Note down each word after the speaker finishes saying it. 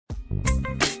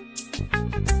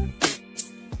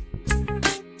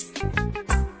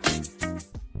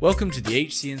Welcome to the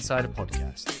HC Insider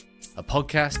Podcast, a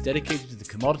podcast dedicated to the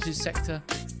commodities sector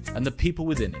and the people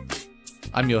within it.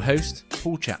 I'm your host,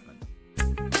 Paul Chapman.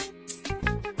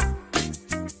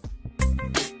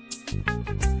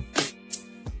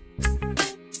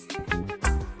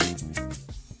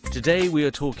 Today we are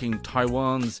talking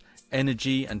Taiwan's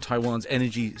energy and Taiwan's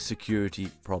energy security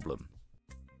problem.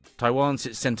 Taiwan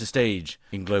sits center stage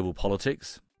in global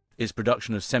politics. Its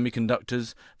production of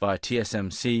semi-conductors via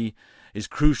TSMC is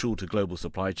crucial to global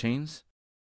supply chains.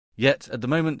 Yet, at the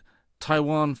moment,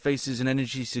 Taiwan faces an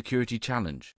energy security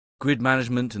challenge. Grid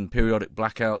management and periodic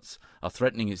blackouts are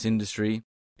threatening its industry.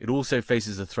 It also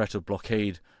faces the threat of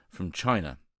blockade from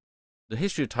China. The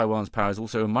history of Taiwan's power is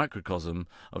also a microcosm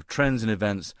of trends and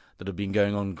events that have been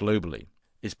going on globally.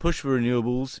 Its push for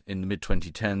renewables in the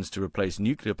mid-2010s to replace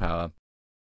nuclear power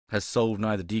has solved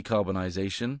neither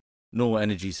decarbonisation nor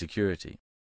energy security.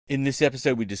 In this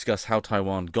episode, we discuss how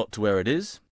Taiwan got to where it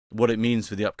is, what it means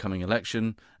for the upcoming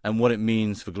election, and what it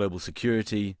means for global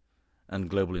security and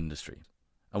global industry,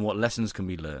 and what lessons can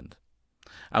be learned.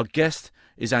 Our guest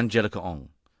is Angelica Oung.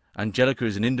 Angelica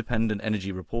is an independent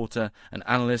energy reporter and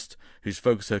analyst who's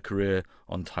focused her career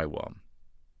on Taiwan.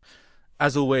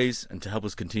 As always, and to help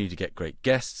us continue to get great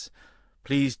guests,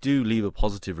 please do leave a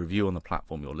positive review on the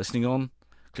platform you're listening on.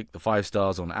 Click the 5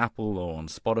 stars on Apple or on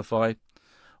Spotify,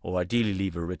 or ideally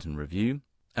leave a written review.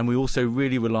 And we also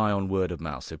really rely on word of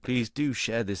mouth, so please do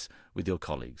share this with your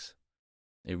colleagues.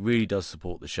 It really does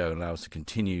support the show and allow us to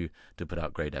continue to put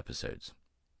out great episodes.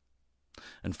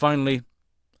 And finally,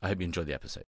 I hope you enjoy the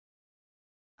episode.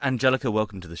 Angelica,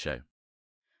 welcome to the show.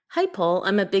 Hi, Paul.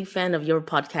 I'm a big fan of your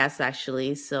podcast,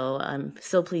 actually, so I'm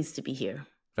so pleased to be here.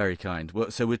 Very kind.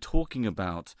 Well, so we're talking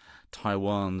about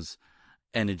Taiwan's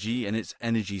energy and its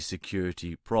energy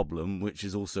security problem, which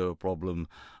is also a problem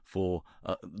for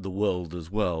the world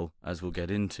as well, as we'll get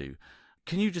into.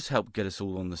 Can you just help get us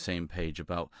all on the same page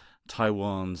about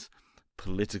Taiwan's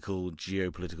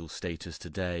geopolitical status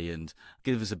today and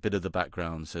give us a bit of the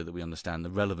background so that we understand the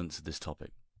relevance of this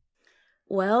topic?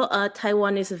 Well,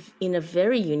 Taiwan is in a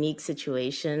very unique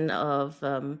situation of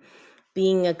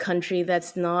being a country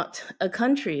that's not a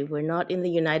country. We're not in the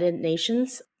United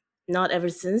Nations, not ever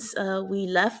since we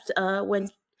left when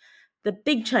the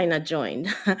big China joined.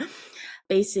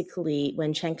 Basically,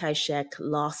 when Chiang Kai-shek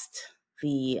lost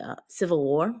the Civil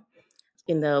War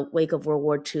in the wake of World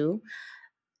War II,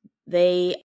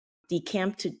 they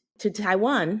decamped to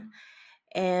Taiwan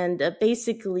and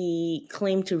basically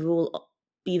claimed to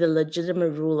be the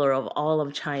legitimate ruler of all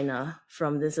of China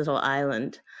from this little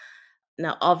island.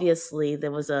 Now, obviously,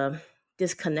 there was a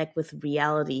disconnect with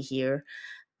reality here.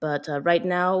 But right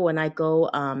now, when I go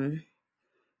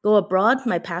abroad,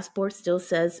 my passport still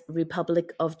says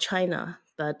Republic of China.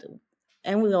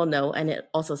 And we all know, and it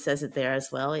also says it there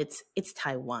as well, it's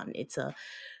Taiwan. It's a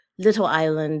little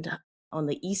island on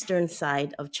the eastern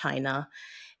side of China.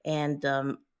 And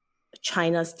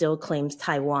China still claims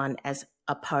Taiwan as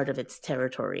a part of its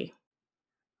territory.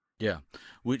 Yeah,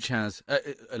 which has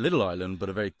a little island, but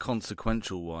a very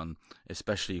consequential one,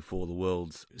 especially for the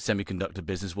world's semiconductor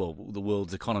business, the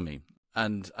world's economy.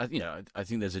 And I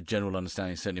think there's a general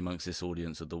understanding, certainly amongst this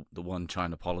audience, of the one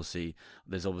China policy.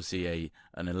 There's obviously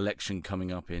an election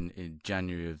coming up in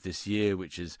January of this year,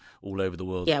 which is all over the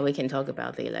world. Yeah, we can talk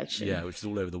about the election. Yeah, which is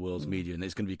all over the world's media, and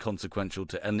it's going to be consequential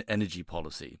to energy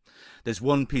policy. There's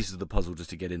one piece of the puzzle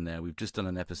just to get in there. We've just done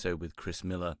an episode with Chris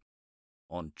Miller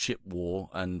on chip war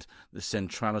and the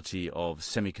centrality of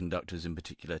semiconductors, in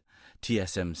particular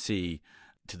TSMC,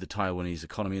 to the Taiwanese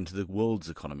economy and to the world's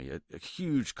economy. A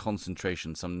huge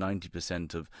concentration, some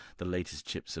 90% of the latest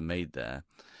chips are made there.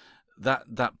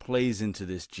 That plays into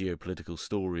this geopolitical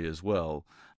story as well.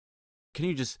 Can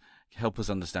you just help us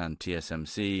understand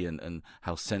TSMC and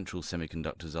how central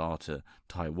semiconductors are to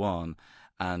Taiwan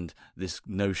and this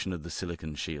notion of the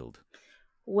silicon shield?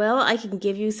 Well, I can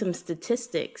give you some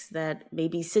statistics that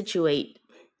maybe situate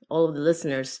all of the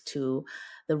listeners to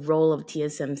the role of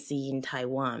TSMC in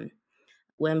Taiwan.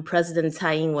 When President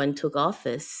Tsai Ing-wen took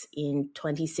office in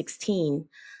 2016,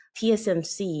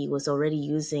 TSMC was already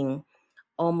using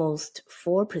almost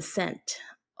 4%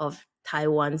 of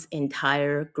Taiwan's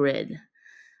entire grid.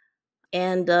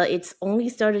 And it's only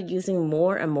started using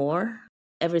more and more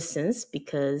ever since,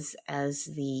 because as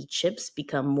the chips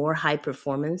become more high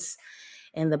performance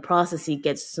and the processing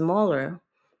gets smaller,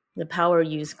 the power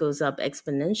use goes up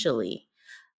exponentially.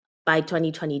 By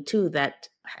 2022, that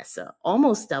has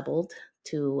almost doubled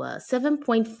to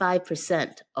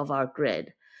 7.5% of our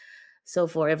grid. So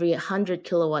for every 100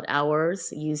 kilowatt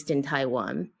hours used in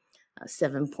Taiwan,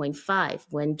 7.5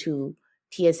 went to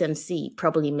TSMC,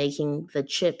 probably making the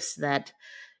chips that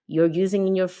you're using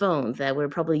in your phone, that we're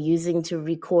probably using to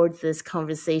record this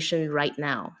conversation right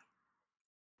now.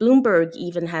 Bloomberg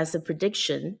even has a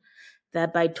prediction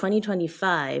that by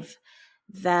 2025,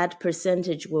 that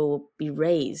percentage will be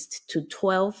raised to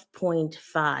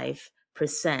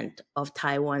 12.5% of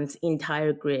Taiwan's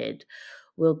entire grid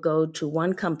will go to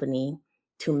one company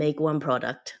to make one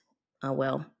product.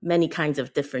 Many kinds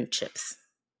of different chips.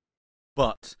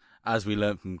 But as we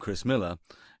learned from Chris Miller,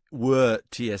 were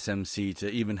TSMC to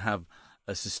even have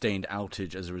a sustained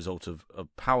outage as a result of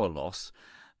power loss,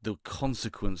 the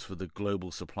consequence for the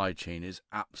global supply chain is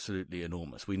absolutely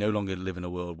enormous. We no longer live in a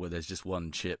world where there's just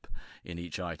one chip in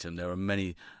each item. There are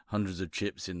many hundreds of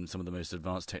chips in some of the most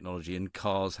advanced technology, and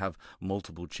cars have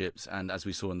multiple chips. And as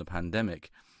we saw in the pandemic,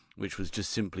 which was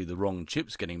just simply the wrong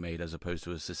chips getting made as opposed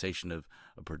to a cessation of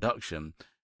production,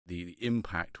 the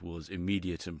impact was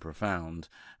immediate and profound.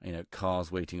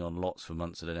 Cars waiting on lots for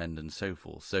months at an end and so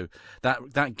forth. So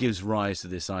that gives rise to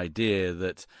this idea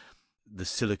that the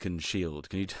silicon shield.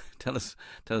 Can you tell us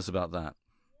about that?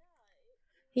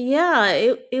 Yeah,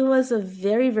 it was a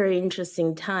very, very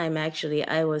interesting time. Actually,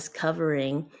 I was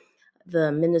covering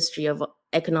the Ministry of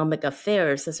Economic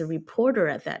Affairs as a reporter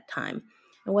at that time.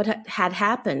 And what had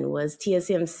happened was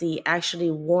TSMC actually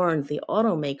warned the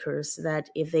automakers that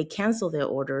if they cancel their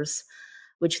orders,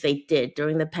 which they did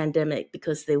during the pandemic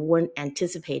because they weren't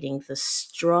anticipating the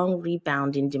strong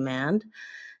rebound in demand,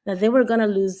 that they were going to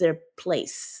lose their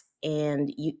place.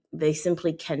 And they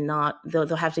simply cannot,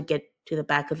 they'll have to get to the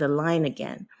back of the line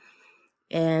again.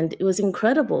 And it was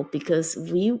incredible because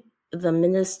the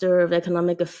Minister of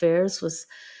Economic Affairs was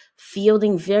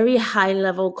fielding very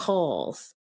high-level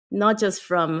calls, not just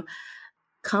from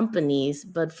companies,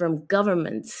 but from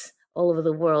governments all over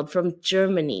the world, from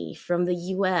Germany, from the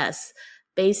US,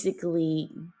 basically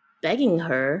begging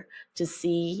her to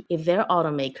see if their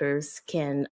automakers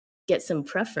can get some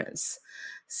preference.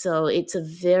 So it's a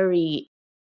very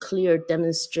clear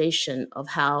demonstration of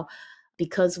how,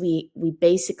 because we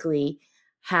basically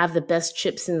have the best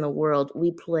chips in the world,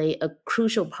 we play a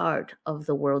crucial part of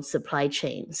the world's supply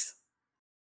chains.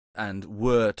 And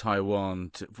were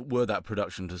that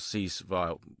production to cease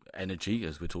via energy,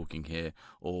 as we're talking here,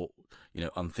 or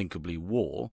unthinkably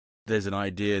war, there's an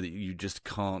idea that you just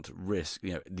can't risk.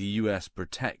 The US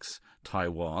protects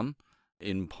Taiwan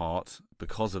in part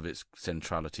because of its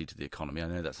centrality to the economy. I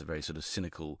know that's a very sort of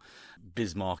cynical,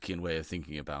 Bismarckian way of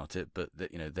thinking about it, but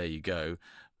there you go.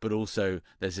 But also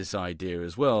there's this idea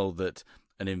as well that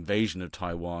an invasion of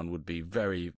Taiwan would be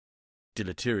very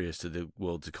deleterious to the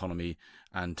world's economy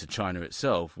and to China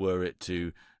itself, were it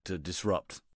to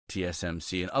disrupt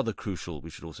TSMC and other crucial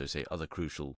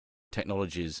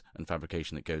technologies and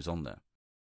fabrication that goes on there.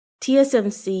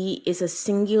 TSMC is a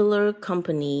singular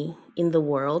company in the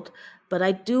world, but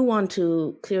I do want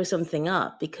to clear something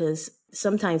up because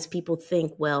sometimes people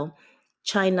think, well,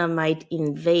 China might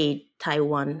invade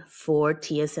Taiwan for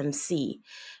TSMC.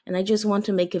 And I just want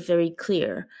to make it very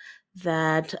clear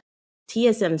that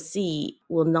TSMC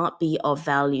will not be of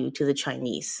value to the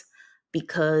Chinese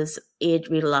because it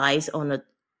relies on a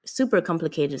super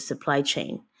complicated supply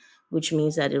chain, which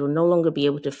means that it will no longer be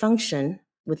able to function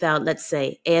without, let's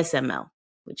say, ASML,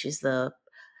 which is the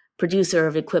producer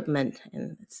of equipment,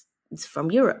 and it's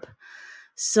from Europe.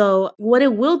 So what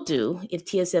it will do if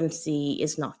TSMC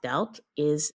is knocked out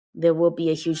is there will be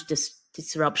a huge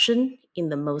disruption in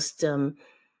the most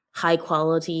high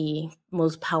quality,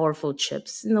 most powerful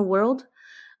chips in the world.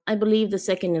 I believe the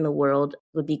second in the world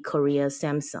would be Korea's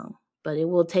Samsung, but it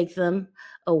will take them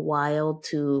a while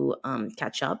to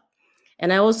catch up.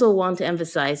 And I also want to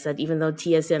emphasize that even though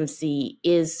TSMC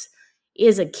is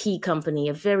a key company,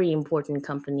 a very important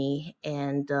company,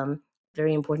 and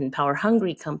very important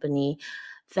power-hungry company,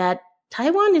 that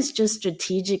Taiwan is just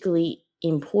strategically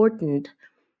important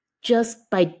just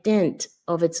by dint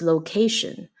of its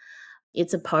location.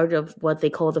 It's a part of what they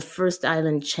call the first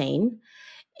island chain.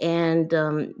 And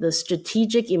the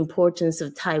strategic importance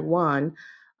of Taiwan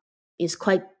is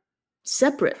quite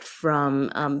separate from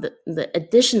the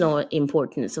additional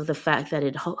importance of the fact that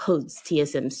it hosts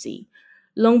TSMC.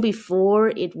 Long before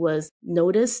it was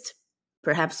noticed,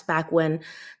 perhaps back when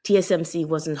TSMC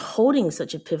wasn't holding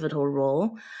such a pivotal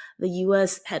role, the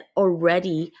US had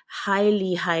already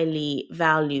highly, highly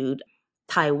valued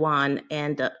Taiwan.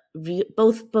 And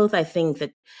both I think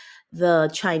that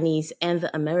the Chinese and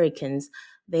the Americans,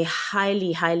 they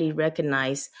highly, highly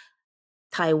recognize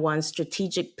Taiwan's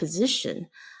strategic position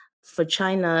for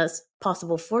China's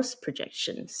possible force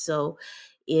projection. So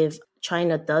if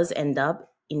China does end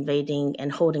up invading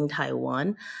and holding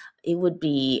Taiwan, it would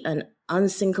be an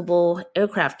unsinkable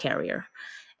aircraft carrier.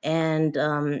 And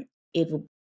it will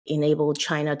enabled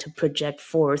China to project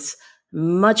forth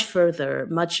much further,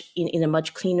 in a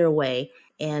much cleaner way.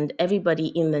 And everybody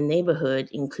in the neighborhood,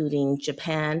 including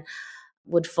Japan,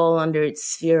 would fall under its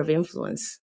sphere of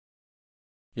influence.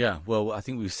 Yeah, well, I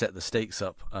think we've set the stakes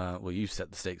up. You've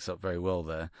set the stakes up very well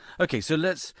there. Okay, so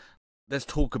let's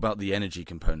talk about the energy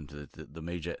component, the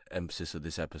major emphasis of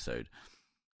this episode.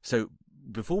 So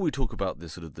before we talk about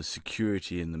this sort of the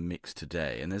security in the mix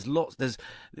today, and there's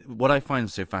what I find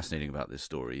so fascinating about this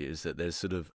story is that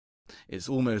it's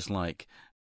almost like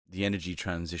the energy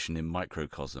transition in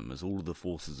microcosm, as all of the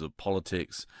forces of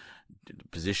politics,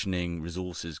 positioning,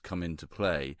 resources come into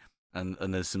play. And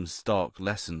there's some stark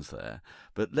lessons there.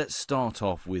 But let's start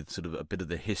off with sort of a bit of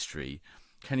the history.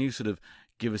 Can you sort of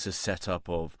give us a setup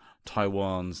of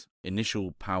Taiwan's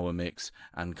initial power mix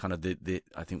and kind of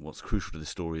I think what's crucial to the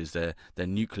story is their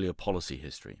nuclear policy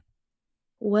history?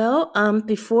 Well,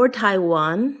 before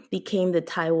Taiwan became the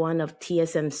Taiwan of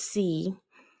TSMC,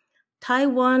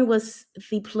 Taiwan was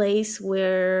the place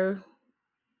where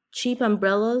cheap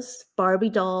umbrellas, Barbie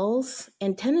dolls,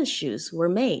 and tennis shoes were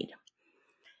made.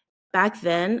 Back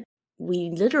then, we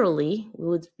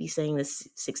would be saying the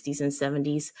 60s and 70s,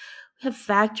 we have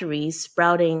factories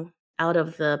sprouting out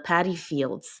of the paddy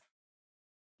fields.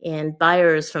 And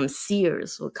buyers from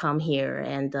Sears would come here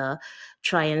and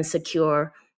try and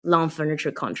secure long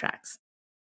furniture contracts.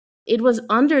 It was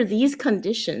under these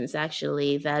conditions,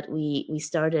 actually, that we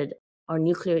started our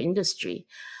nuclear industry.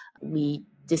 We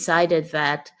decided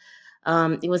that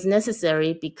it was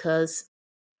necessary because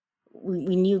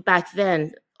we knew back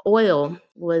then oil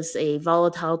was a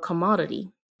volatile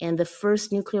commodity, and the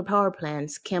first nuclear power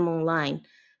plants came online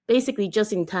basically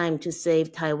just in time to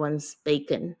save Taiwan's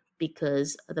bacon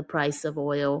because the price of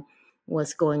oil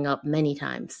was going up many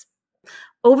times.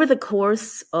 Over the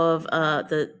course of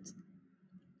the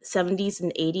 70s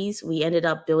and 80s, we ended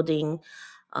up building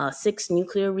 6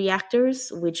 nuclear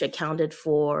reactors, which accounted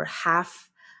for half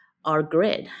our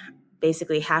grid,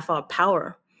 basically half our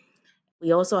power.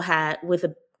 We also had, with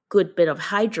a good bit of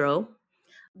hydro,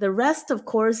 the rest, of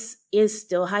course, is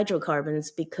still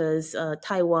hydrocarbons because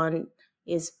Taiwan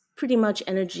is pretty much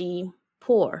energy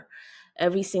poor.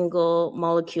 Every single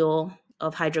molecule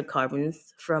of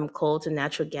hydrocarbons, from coal to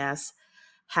natural gas,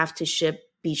 have to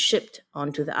be shipped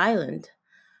onto the island.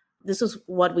 This is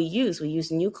what we use. We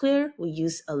use nuclear, we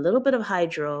use a little bit of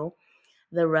hydro.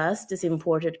 The rest is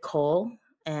imported coal,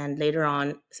 and later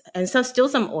on, and still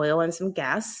some oil and some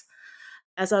gas.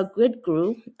 As our grid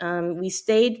grew, we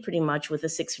stayed pretty much with the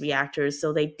 6 reactors,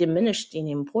 so they diminished in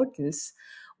importance,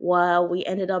 while we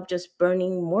ended up just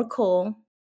burning more coal,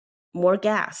 more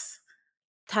gas.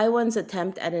 Taiwan's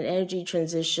attempt at an energy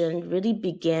transition really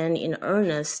began in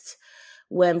earnest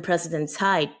when President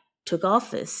Tsai took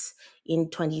office in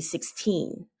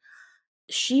 2016.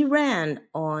 She ran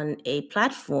on a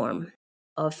platform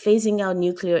of phasing out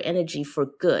nuclear energy for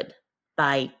good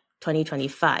by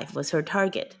 2025 was her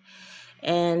target.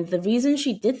 And the reason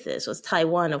she did this was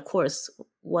Taiwan, of course,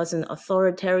 was an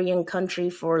authoritarian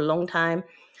country for a long time,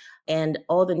 and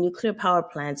all the nuclear power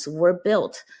plants were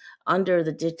built under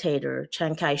the dictator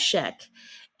Chiang Kai-shek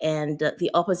and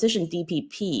the opposition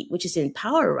DPP, which is in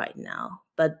power right now.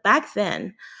 But back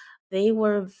then, they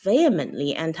were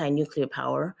vehemently anti-nuclear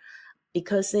power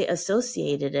because they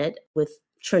associated it with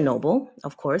Chernobyl,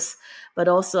 of course, but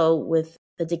also with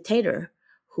the dictator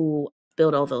who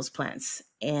built all those plants.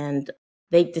 And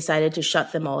they decided to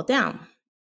shut them all down.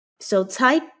 So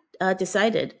Tsai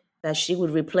decided that she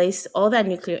would replace all that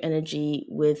nuclear energy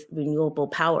with renewable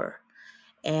power.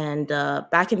 And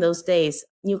back in those days,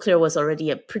 nuclear was already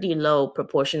a pretty low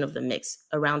proportion of the mix,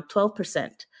 around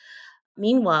 12%.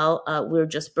 Meanwhile, we were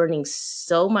just burning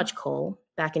so much coal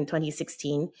back in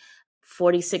 2016,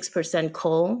 46%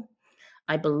 coal.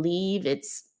 I believe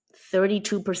it's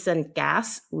 32%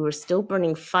 gas. We were still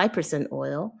burning 5%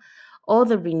 oil. All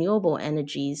the renewable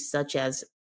energies, such as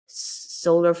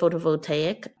solar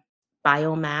photovoltaic,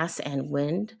 biomass, and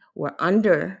wind, were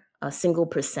under a single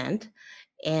percent.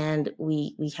 And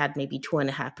we had maybe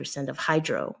 2.5% of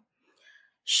hydro.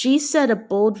 She set a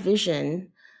bold vision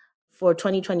for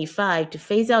 2025 to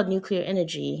phase out nuclear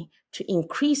energy, to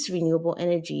increase renewable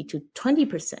energy to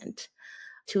 20%,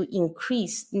 to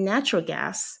increase natural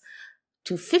gas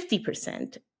to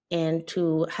 50%, and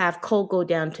to have coal go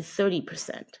down to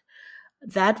 30%.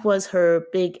 That was her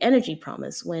big energy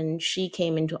promise when she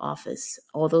came into office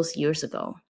all those years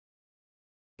ago.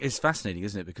 It's fascinating,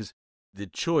 isn't it? Because the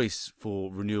choice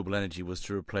for renewable energy was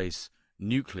to replace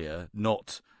nuclear,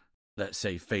 not, let's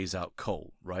say, phase out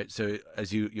coal, right? So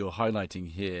as you're highlighting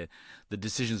here, the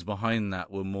decisions behind that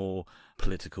were more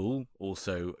political,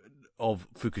 also of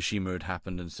Fukushima had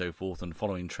happened and so forth, and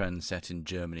following trends set in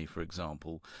Germany, for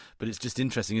example. But it's just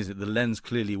interesting, isn't it? The lens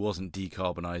clearly wasn't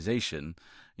decarbonisation,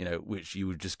 which you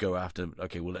would just go after,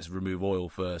 okay, well, let's remove oil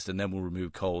first, and then we'll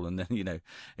remove coal, and then,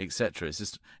 etc.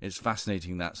 It's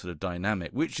fascinating, that sort of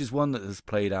dynamic, which is one that has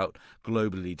played out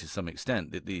globally to some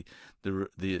extent. That the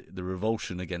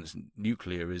revulsion against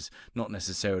nuclear is not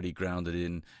necessarily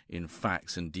grounded in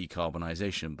facts and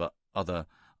decarbonisation, but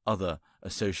other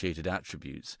associated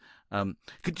attributes.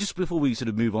 Just before we sort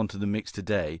of move on to the mix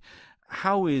today,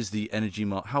 how are the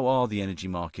energy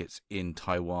markets in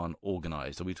Taiwan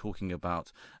organized? Are we talking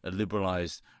about a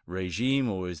liberalized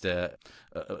regime, or is there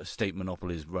state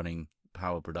monopolies running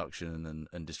power production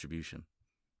and distribution?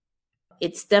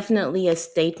 It's definitely a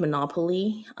state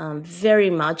monopoly, very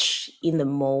much in the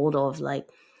mold of like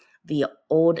the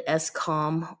old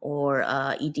ESCOM or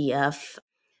EDF,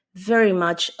 very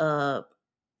much a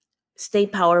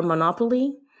state power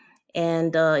monopoly.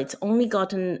 And it's only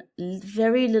gotten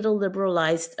very little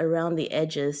liberalized around the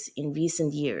edges in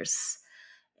recent years.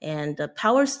 And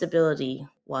power stability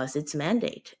was its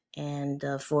mandate. And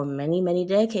for many, many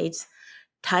decades,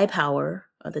 Taipower,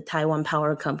 the Taiwan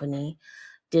Power Company,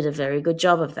 did a very good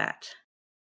job of that.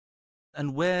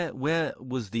 And where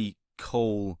was the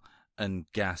coal and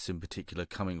gas in particular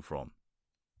coming from?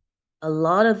 A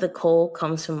lot of the coal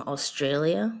comes from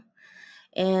Australia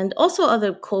and also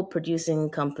other coal producing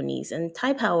companies. And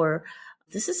Taipower,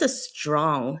 this is a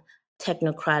strong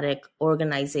technocratic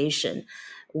organization.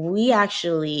 We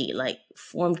actually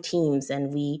form teams,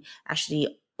 and we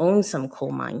actually own some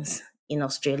coal mines in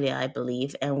Australia, I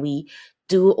believe, and we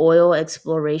do oil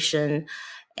exploration.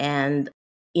 And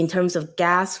in terms of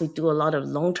gas, we do a lot of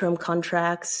long-term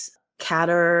contracts.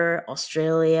 Qatar,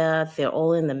 Australia, they're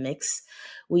all in the mix.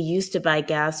 We used to buy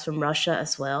gas from Russia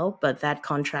as well, but that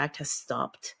contract has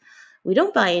stopped. We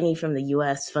don't buy any from the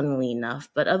US, funnily enough,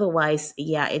 but otherwise,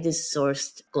 yeah, it is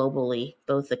sourced globally,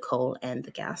 both the coal and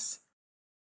the gas.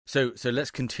 So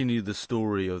let's continue the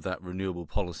story of that renewable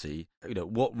policy.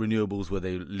 What renewables were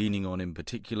they leaning on in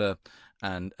particular,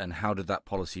 and how did that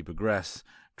policy progress,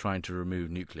 trying to remove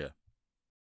nuclear?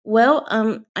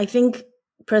 Well, I think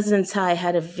President Tsai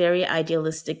had a very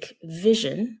idealistic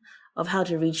vision of how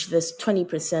to reach this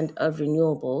 20% of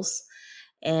renewables.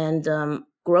 And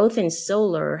growth in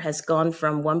solar has gone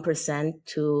from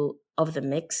 1% of the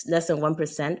mix, less than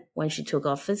 1% when she took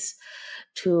office,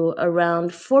 to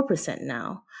around 4%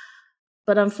 now.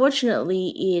 But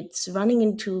unfortunately, it's running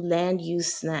into land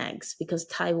use snags because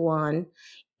Taiwan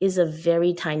is a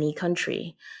very tiny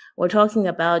country. We're talking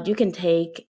about, you can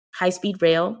take high-speed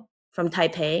rail from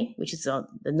Taipei, which is on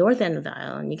the north end of the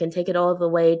island. You can take it all the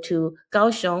way to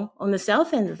Kaohsiung on the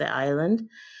south end of the island.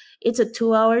 It's a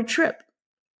 2-hour trip.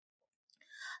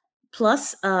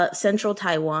 Plus, central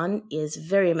Taiwan is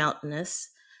very mountainous.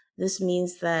 This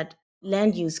means that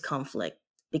land use conflict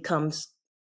becomes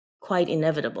quite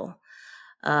inevitable.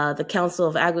 The Council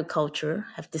of Agriculture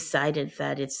have decided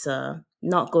that it's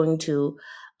not going to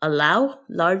allow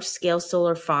large-scale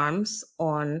solar farms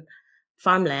on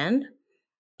farmland.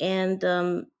 And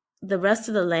the rest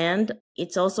of the land,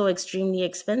 it's also extremely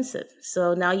expensive.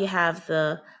 So now you have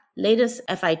the latest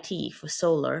FIT for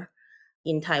solar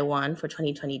in Taiwan for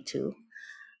 2022.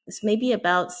 It's maybe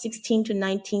about 16 to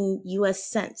 19 US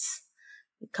cents.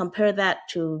 Compare that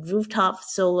to rooftop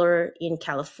solar in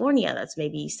California, that's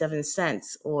maybe 7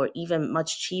 cents, or even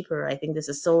much cheaper. I think there's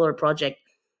a solar project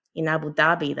in Abu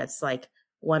Dhabi that's like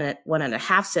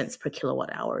 1.5 cents per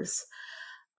kilowatt hours.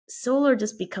 Solar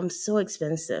just becomes so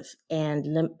expensive,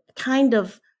 and kind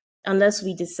of, unless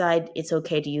we decide it's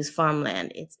okay to use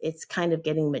farmland, it's kind of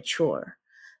getting mature.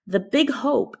 The big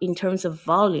hope in terms of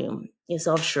volume is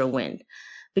offshore wind,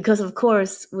 because of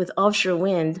course, with offshore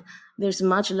wind, there's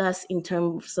much less in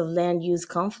terms of land use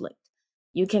conflict.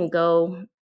 You can go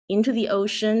into the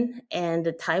ocean, and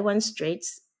the Taiwan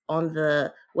Straits on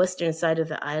the western side of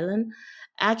the island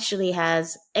actually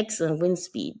has excellent wind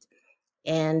speed.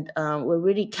 And we're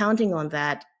really counting on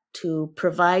that to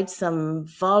provide some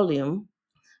volume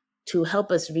to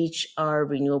help us reach our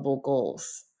renewable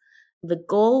goals. The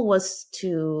goal was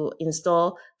to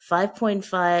install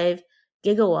 5.5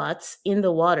 gigawatts in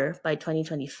the water by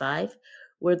 2025.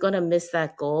 We're going to miss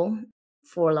that goal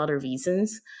for a lot of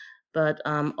reasons. But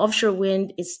offshore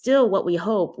wind is still what we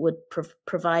hope would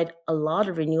provide a lot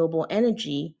of renewable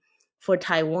energy for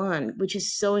Taiwan, which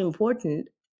is so important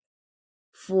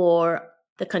for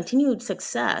the continued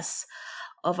success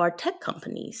of our tech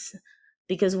companies.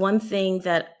 Because one thing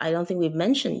that I don't think we've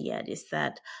mentioned yet is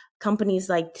that companies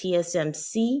like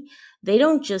TSMC, they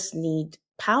don't just need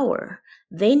power,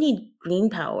 they need green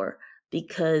power,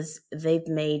 because they've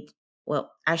made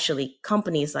well, actually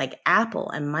companies like Apple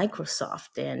and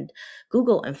Microsoft and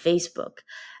Google and Facebook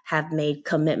have made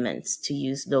commitments to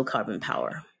use low carbon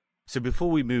power. So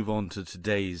before we move on to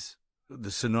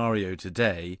the scenario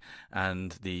today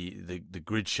and the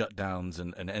grid shutdowns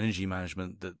and energy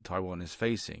management that Taiwan is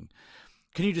facing,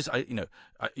 can you just,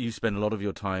 you spend a lot of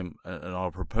your time and are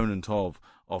a proponent of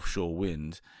offshore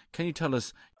wind. Can you tell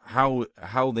us how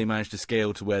they managed to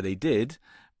scale to where they did,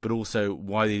 but also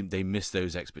why they missed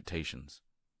those expectations?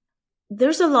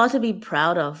 There's a lot to be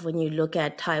proud of when you look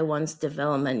at Taiwan's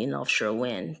development in offshore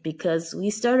wind, because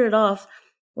we started off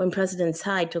when President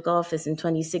Tsai took office in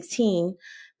 2016,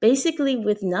 basically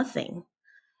with nothing.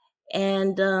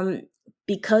 And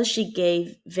because she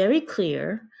gave very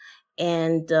clear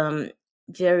and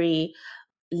very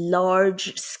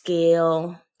large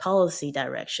scale policy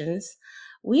directions,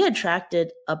 we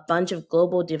attracted a bunch of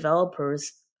global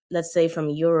developers, let's say from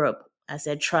Europe, as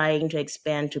they're trying to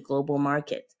expand to global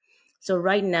market. So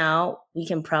right now, we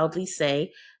can proudly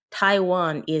say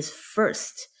Taiwan is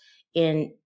first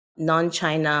in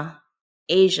non-China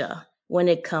Asia when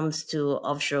it comes to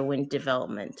offshore wind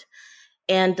development.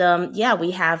 And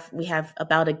we have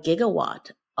about a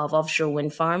gigawatt of offshore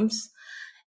wind farms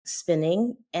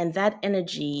spinning, and that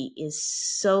energy is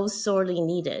so sorely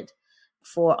needed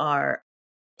for our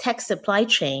tech supply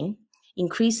chain.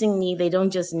 Increasingly, they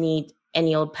don't just need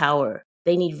any old power.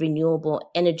 They need renewable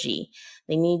energy.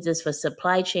 They need this for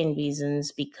supply chain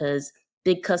reasons because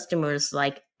big customers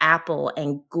like Apple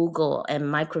and Google and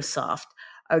Microsoft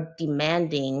are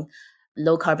demanding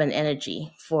low carbon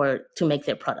energy to make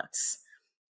their products.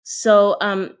 So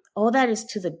all that is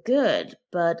to the good,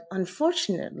 but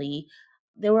unfortunately,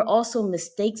 there were also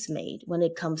mistakes made when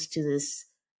it comes to this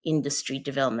industry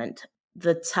development.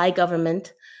 The Thai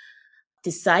government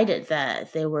decided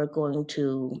that they were going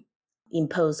to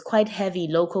impose quite heavy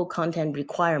local content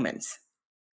requirements,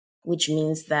 which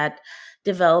means that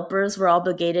developers were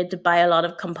obligated to buy a lot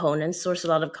of components, source a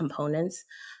lot of components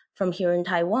from here in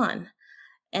Taiwan.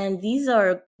 And these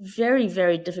are very,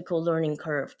 very difficult learning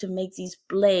curve to make these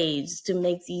blades, to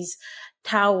make these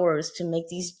towers, to make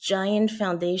these giant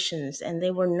foundations. And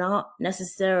they were not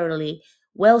necessarily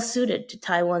well suited to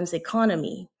Taiwan's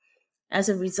economy. As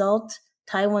a result,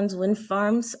 Taiwan's wind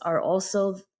farms are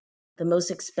also the most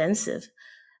expensive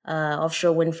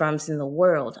offshore wind farms in the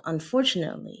world,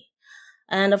 unfortunately.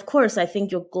 And of course, I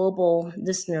think your global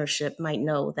listenership might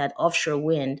know that offshore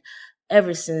wind,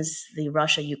 ever since the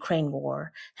Russia-Ukraine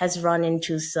war, has run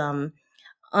into some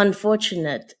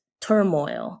unfortunate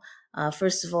turmoil.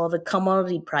 First of all, the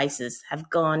commodity prices have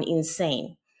gone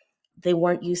insane. They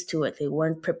weren't used to it. They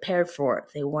weren't prepared for it.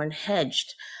 They weren't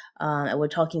hedged. And we're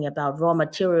talking about raw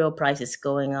material prices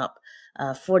going up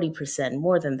 40%,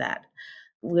 more than that.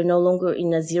 We're no longer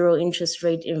in a zero interest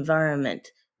rate environment,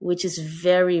 which is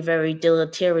very, very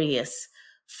deleterious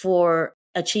for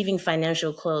achieving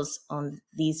financial close on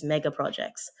these mega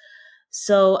projects.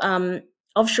 So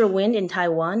offshore wind in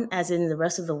Taiwan, as in the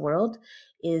rest of the world,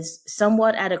 is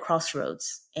somewhat at a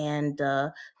crossroads, and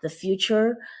the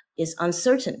future is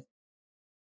uncertain.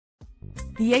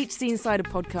 The HC Insider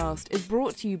podcast is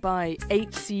brought to you by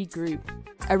HC Group,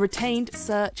 a retained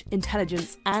search,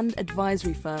 intelligence and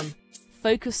advisory firm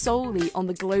focused solely on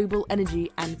the global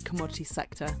energy and commodity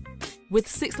sector. With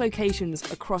 6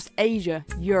 locations across Asia,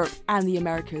 Europe and the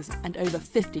Americas and over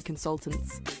 50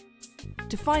 consultants.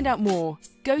 To find out more,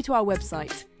 go to our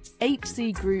website,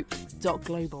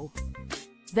 hcgroup.global.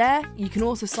 There, you can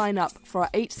also sign up for our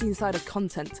HC Insider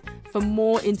content for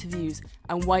more interviews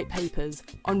and white papers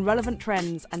on relevant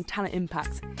trends and talent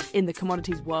impacts in the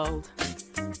commodities world.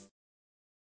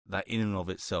 That in and of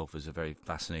itself is a very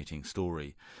fascinating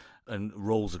story and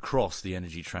rolls across the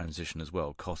energy transition as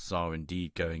well. Costs are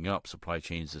indeed going up, supply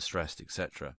chains are stressed,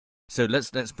 etc. So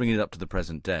let's bring it up to the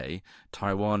present day.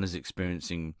 Taiwan is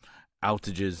experiencing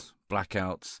outages,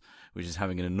 blackouts, which is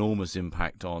having an enormous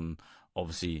impact on,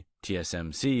 obviously,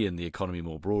 TSMC and the economy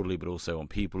more broadly, but also on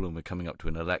people, and we're coming up to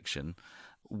an election.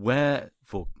 Where,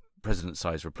 for President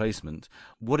Tsai's replacement,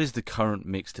 what is the current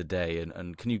mix today?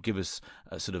 And can you give us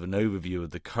a sort of an overview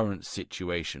of the current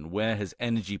situation? Where has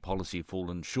energy policy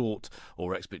fallen short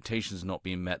or expectations not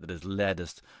being met that has led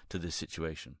us to this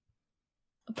situation?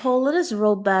 Paul, let us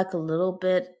roll back a little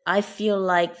bit. I feel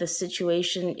like the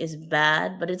situation is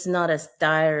bad, but it's not as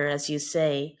dire as you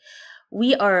say.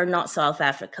 We are not South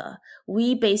Africa.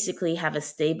 We basically have a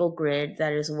stable grid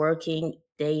that is working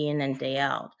day in and day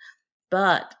out.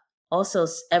 But also,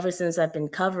 ever since I've been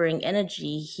covering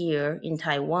energy here in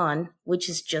Taiwan, which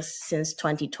is just since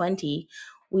 2020,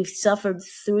 we've suffered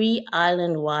 3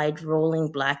 island-wide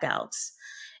rolling blackouts.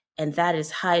 And that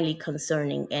is highly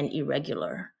concerning and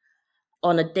irregular.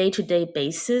 On a day-to-day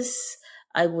basis,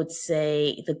 I would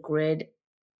say the grid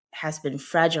has been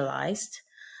fragilized,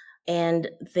 and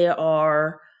there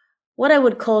are what I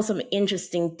would call some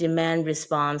interesting demand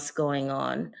response going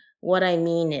on. What I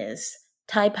mean is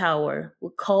Taipower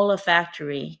would call a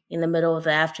factory in the middle of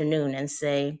the afternoon and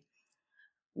say,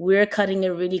 we're cutting it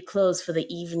really close for the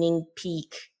evening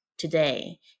peak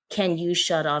today. Can you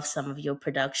shut off some of your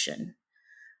production?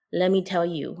 Let me tell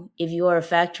you, if you are a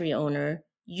factory owner,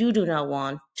 you do not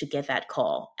want to get that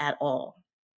call at all.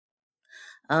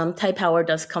 Taipower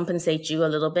does compensate you a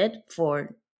little bit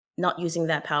for not using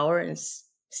that power and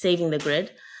saving the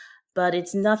grid, but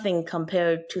it's nothing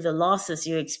compared to the losses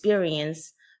you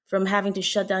experience from having to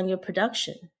shut down your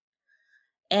production.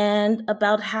 And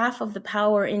about half of the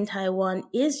power in Taiwan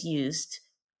is used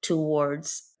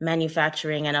towards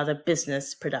manufacturing and other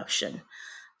business production.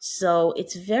 So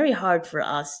it's very hard for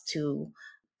us to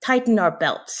tighten our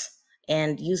belts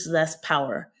and use less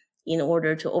power in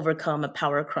order to overcome a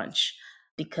power crunch.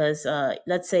 Because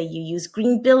let's say you use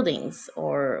green buildings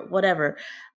or whatever,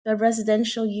 the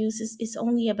residential use is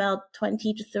only about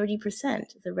 20 to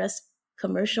 30%. The rest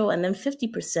commercial, and then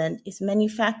 50% is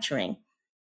manufacturing.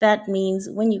 That means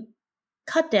when you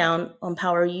cut down on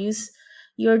power use,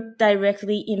 you're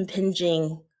directly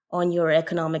impinging on your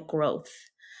economic growth.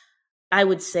 I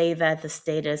would say that the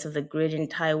status of the grid in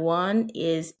Taiwan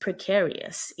is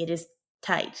precarious. It is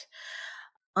tight.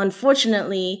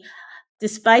 Unfortunately,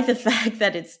 despite the fact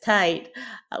that it's tight,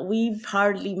 we've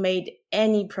hardly made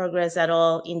any progress at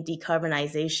all in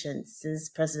decarbonization since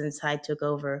President Tsai took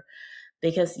over.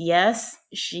 Because yes,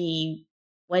 she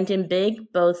went in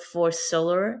big, both for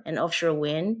solar and offshore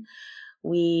wind.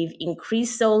 We've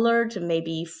increased solar to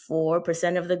maybe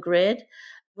 4% of the grid.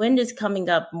 Wind is coming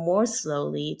up more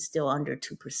slowly. It's still under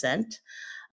 2%.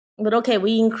 But okay,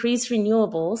 we increased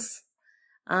renewables.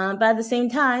 But at the same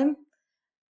time,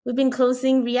 we've been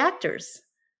closing reactors.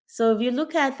 So if you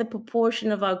look at the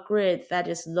proportion of our grid that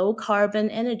is low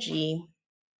carbon energy,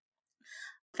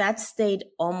 that stayed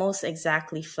almost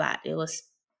exactly flat. It was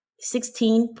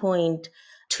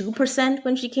 16.2%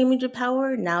 when she came into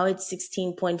power. Now it's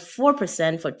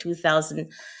 16.4% for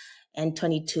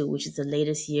 2022, which is the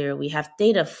latest year we have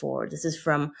data for. This is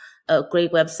from a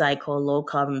great website called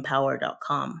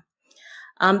lowcarbonpower.com.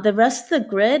 The rest of the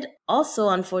grid also,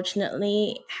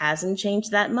 unfortunately, hasn't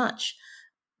changed that much.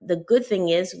 The good thing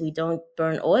is we don't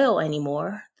burn oil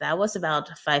anymore. That was about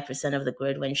 5% of the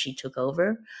grid when she took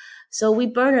over. So we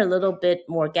burn a little bit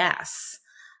more gas.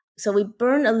 So we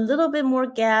burn a little bit more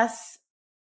gas.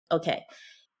 Okay.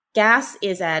 Gas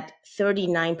is at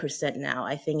 39% now.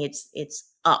 I think it's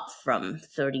up from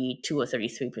 32 or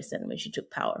 33% when she took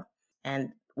power.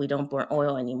 And we don't burn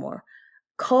oil anymore.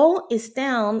 Coal is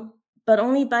down, but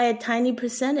only by a tiny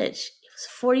percentage. It was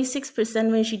 46%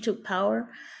 when she took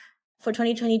power. For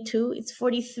 2022, it's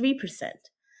 43%.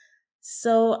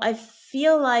 So I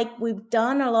feel like we've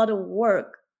done a lot of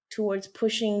work towards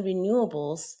pushing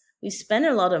renewables. We spent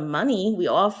a lot of money. We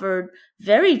offered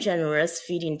very generous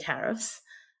feed-in tariffs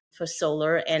for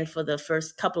solar and for the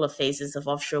first couple of phases of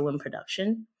offshore wind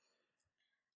production.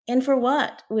 And for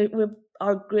what?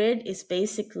 Our grid is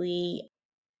basically,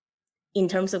 in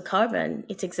terms of carbon,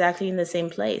 it's exactly in the same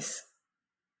place.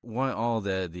 Why are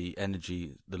there the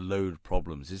load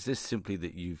problems? Is this simply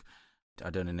that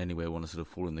I don't in any way want to sort of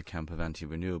fall in the camp of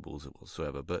anti-renewables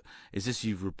whatsoever, but is this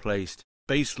you've replaced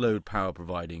base load power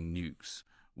providing nukes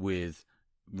with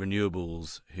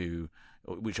renewables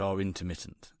which are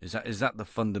intermittent? Is that the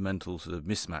fundamental sort of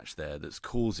mismatch there that's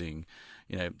causing,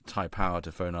 Taipower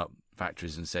to phone up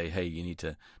factories and say, hey, you need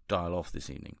to dial off this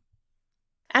evening?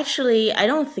 Actually, I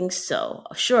don't think so.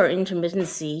 Sure,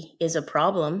 intermittency is a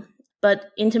problem.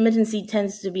 But intermittency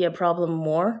tends to be a problem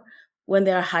more when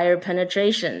there are higher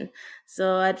penetration.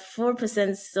 So at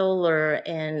 4% solar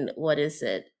and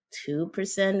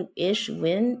 2%-ish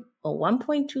wind, or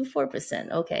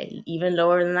 1.24%. Okay, even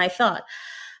lower than I thought.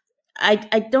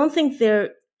 I don't think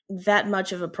they're that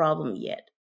much of a problem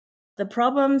yet. The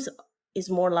problems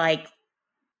is more like,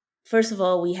 first of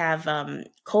all, we have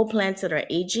coal plants that are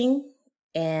aging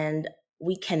and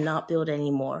we cannot build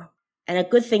anymore. And a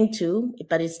good thing too,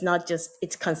 but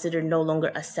it's considered no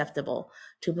longer acceptable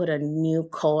to put a new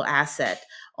coal asset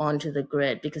onto the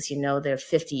grid because, they're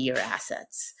 50-year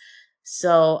assets.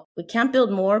 So we can't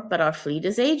build more, but our fleet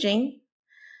is aging.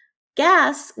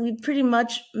 Gas, we pretty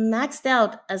much maxed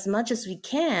out as much as we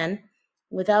can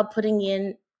without putting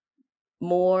in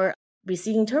more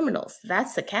receiving terminals.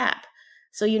 That's the cap.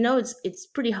 So, it's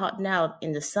pretty hot now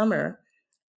in the summer.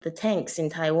 The tanks in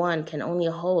Taiwan can only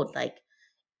hold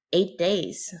 8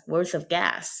 days worth of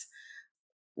gas.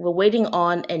 we're waiting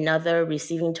on another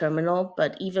receiving terminal,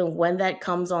 but even when that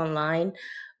comes online,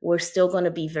 we're still going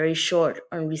to be very short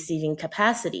on receiving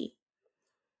capacity.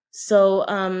 So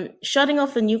shutting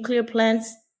off the nuclear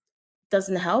plants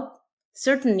doesn't help.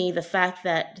 Certainly the fact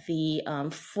that the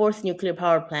fourth nuclear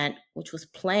power plant, which was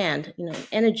planned,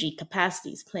 energy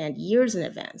capacities planned years in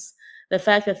advance, the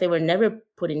fact that they were never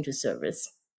put into service,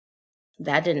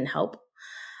 that didn't help.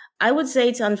 I would say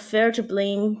it's unfair to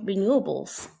blame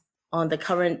renewables on the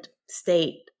current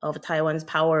state of Taiwan's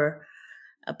power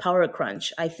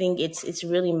crunch. I think it's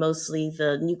really mostly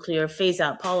the nuclear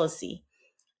phase-out policy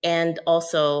and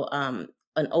also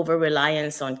an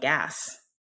over-reliance on gas.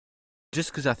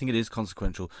 Just because I think it is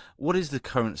consequential, what is the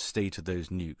current state of those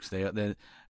nukes? They're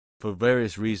for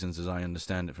various reasons, as I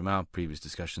understand it from our previous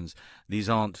discussions, these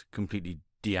aren't completely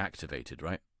deactivated,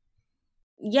 right?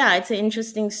 Yeah, it's an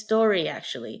interesting story,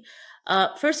 actually.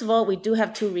 First of all, we do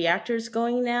have 2 reactors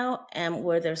going now, and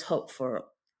where there's hope for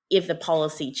if the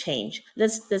policy change.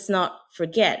 Let's not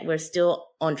forget, we're still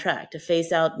on track to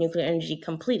phase out nuclear energy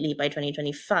completely by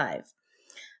 2025.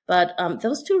 But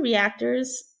those 2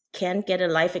 reactors can get a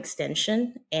life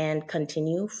extension and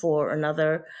continue for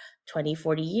another 20,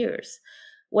 40 years.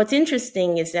 What's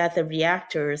interesting is that the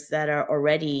reactors that are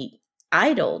already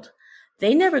idled,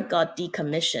 they never got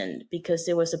decommissioned because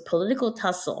there was a political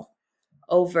tussle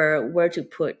over where to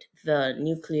put the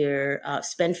nuclear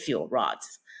spent fuel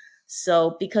rods.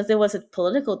 So because there was a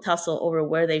political tussle over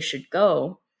where they should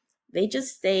go, they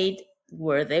just stayed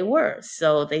where they were.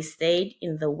 So they stayed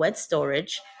in the wet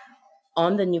storage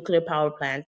on the nuclear power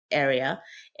plant area.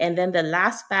 And then the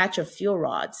last batch of fuel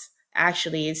rods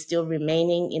actually is still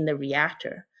remaining in the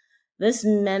reactor. This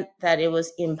meant that it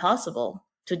was impossible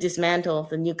to dismantle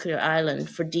the nuclear island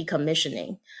for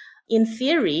decommissioning. In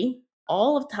theory,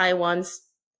 all of Taiwan's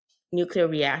nuclear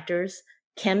reactors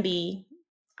can be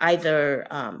either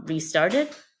restarted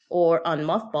or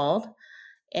unmothballed.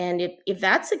 And if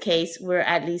that's the case, we're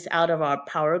at least out of our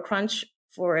power crunch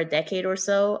for a decade or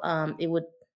so. It would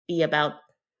be about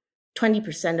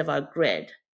 20% of our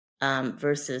grid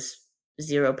versus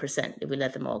 0% if we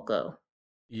let them all go.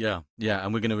 Yeah,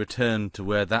 and we're going to return to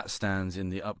where that stands in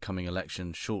the upcoming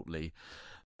election shortly.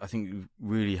 I think you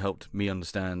really helped me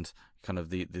understand kind of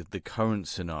the current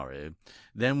scenario.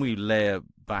 Then we layer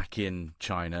back in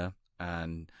China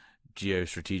and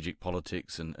geostrategic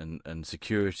politics and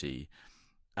security.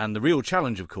 And the real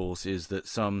challenge, of course, is that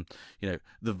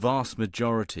the vast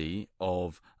majority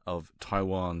of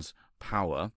Taiwan's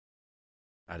power,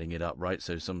 adding it up, right?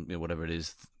 So whatever it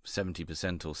is,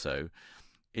 70% or so,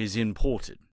 is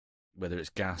imported, whether it's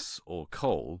gas or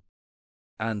coal.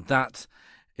 And that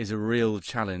is a real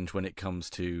challenge when it comes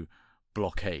to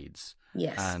blockades.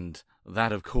 Yes. And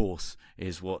that, of course,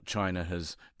 is what China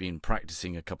has been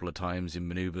practicing a couple of times in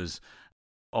maneuvers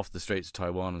off the Straits of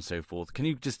Taiwan and so forth. Can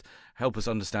you just help us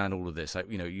understand all of this?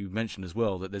 You mentioned as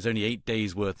well that there's only 8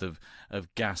 days worth of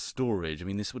gas storage. I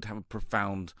mean, this would have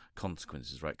profound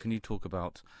consequences, right? Can you talk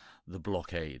about the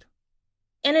blockade?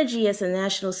 Energy as a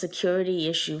national security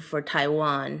issue for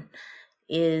Taiwan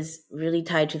is really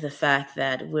tied to the fact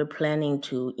that we're planning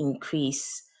to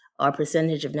increase our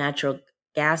percentage of natural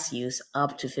gas use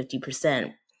up to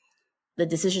 50%. The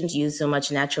decision to use so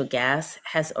much natural gas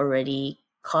has already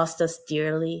cost us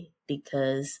dearly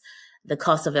because the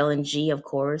cost of LNG, of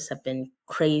course, have been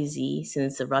crazy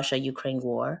since the Russia-Ukraine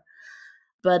war.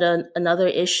 But another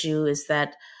issue is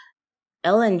that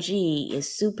LNG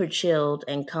is super chilled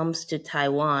and comes to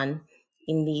Taiwan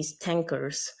in these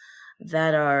tankers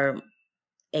that are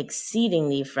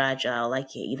exceedingly fragile. Like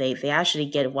they actually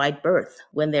get wide berth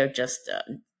when they're just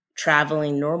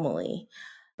traveling normally.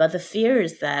 But the fear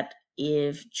is that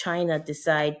if China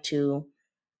decide to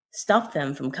stop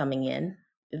them from coming in,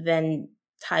 then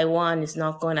Taiwan is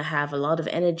not going to have a lot of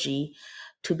energy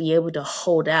to be able to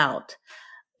hold out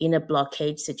in a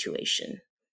blockade situation.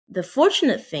 The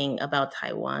fortunate thing about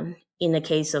Taiwan, in the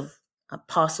case of a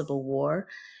possible war,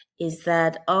 is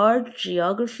that our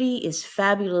geography is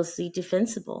fabulously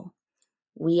defensible.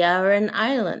 We are an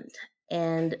island,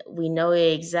 and we know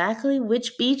exactly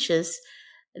which beaches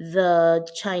the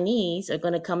Chinese are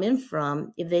going to come in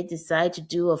from if they decide to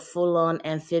do a full-on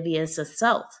amphibious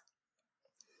assault.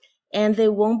 And they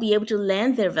won't be able to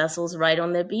land their vessels right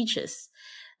on their beaches.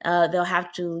 They'll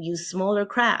have to use smaller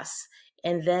crafts.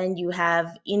 And then you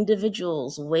have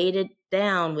individuals weighted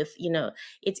down with,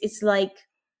 it's like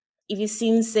if you've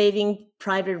seen Saving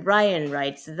Private Ryan,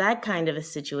 right? It's that kind of a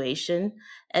situation,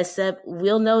 except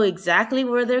we'll know exactly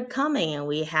where they're coming. And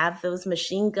we have those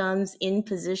machine guns in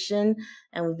position,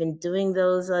 and we've been doing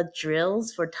those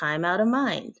drills for time out of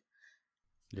mind.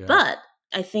 Yeah. But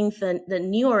I think the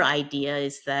newer idea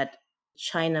is that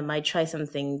China might try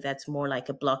something that's more like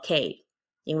a blockade,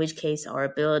 in which case our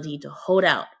ability to hold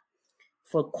out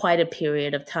for quite a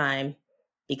period of time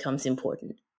becomes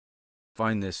important.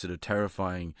 Find this sort of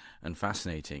terrifying and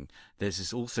fascinating.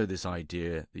 There's also this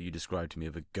idea that you described to me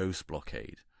of a ghost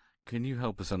blockade. Can you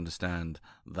help us understand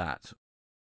that?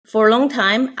 For a long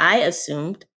time, I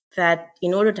assumed that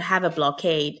in order to have a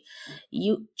blockade,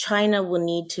 China will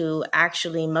need to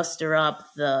actually muster up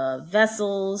the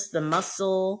vessels, the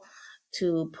muscle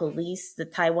to police the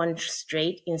Taiwan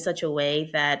Strait in such a way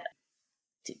that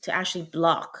to actually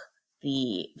block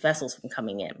the vessels from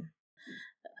coming in.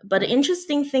 But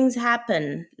interesting things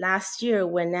happened last year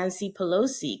when Nancy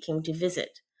Pelosi came to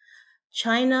visit.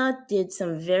 China did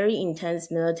some very intense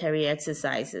military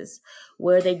exercises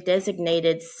where they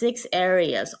designated 6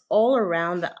 areas all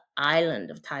around the island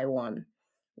of Taiwan,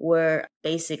 where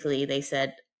basically they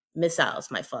said, missiles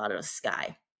might fall out of the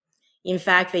sky. In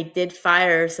fact, they did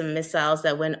fire some missiles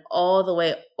that went all the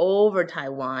way over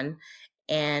Taiwan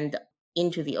and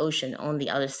into the ocean on the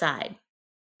other side.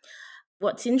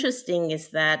 What's interesting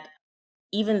is that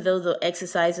even though the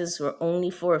exercises were only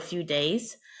for a few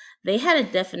days, they had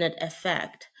a definite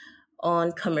effect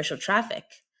on commercial traffic.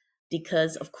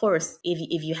 Because, of course,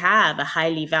 if you have a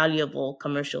highly valuable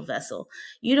commercial vessel,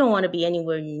 you don't want to be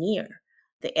anywhere near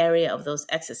the area of those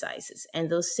exercises. And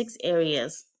those 6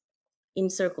 areas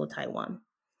encircle Taiwan.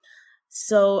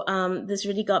 So this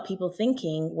really got people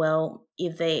thinking, well,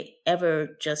 if they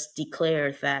ever just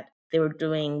declared that they were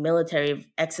doing military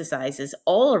exercises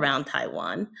all around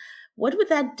Taiwan, what would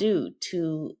that do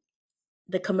to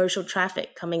the commercial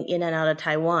traffic coming in and out of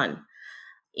Taiwan?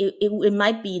 It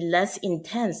might be less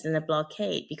intense than a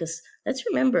blockade, because let's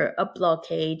remember, a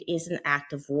blockade is an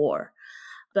act of war.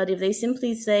 But if they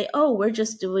simply say, oh, we're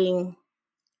just doing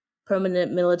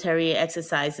permanent military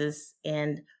exercises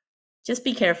and just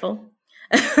be careful,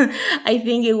 I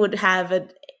think it would have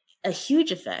a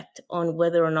huge effect on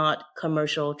whether or not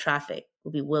commercial traffic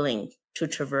will be willing to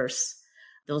traverse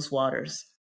those waters.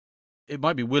 It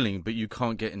might be willing, but you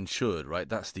can't get insured, right?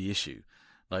 That's the issue.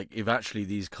 Like, if actually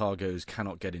these cargoes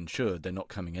cannot get insured, they're not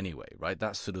coming anyway, right?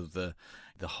 That's sort of the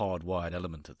hardwired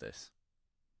element of this.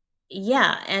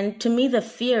 Yeah, and to me, the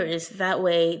fear is that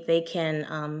way they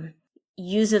can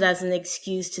use it as an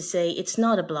excuse to say it's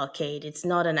not a blockade, it's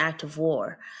not an act of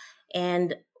war.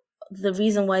 And the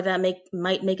reason why that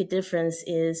might make a difference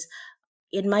is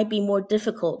it might be more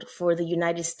difficult for the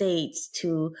United States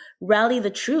to rally the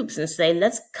troops and say,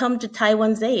 let's come to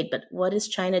Taiwan's aid. But what is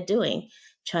China doing?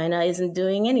 China isn't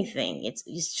doing anything.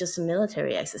 It's just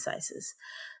military exercises.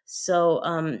 So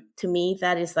to me,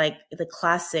 that is like the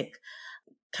classic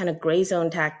kind of gray zone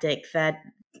tactic that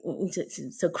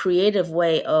it's a creative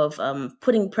way of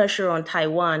putting pressure on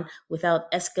Taiwan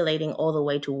without escalating all the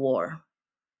way to war.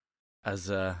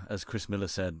 As Chris Miller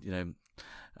said,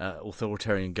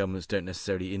 authoritarian governments don't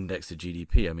necessarily index to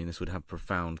GDP. I mean, this would have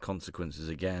profound consequences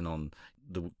again on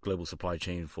the global supply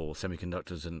chain for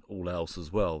semiconductors and all else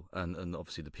as well, and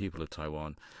obviously the people of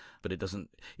Taiwan. But it doesn't,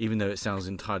 even though it sounds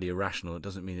entirely irrational, it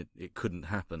doesn't mean it couldn't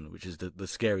happen, which is the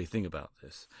scary thing about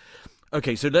this.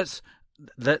 Okay, so let's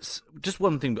just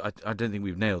one thing. I don't think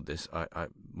we've nailed this.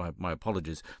 My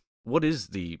apologies. What is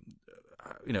the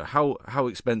how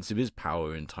expensive is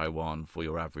power in Taiwan for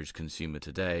your average consumer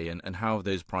today, and how have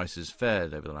those prices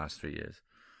fared over the last 3 years?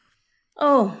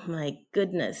 Oh my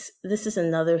goodness, this is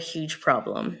another huge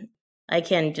problem. I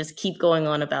can just keep going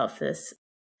on about this.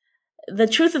 The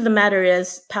truth of the matter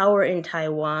is, power in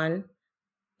Taiwan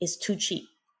is too cheap,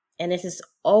 and it has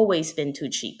always been too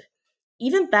cheap.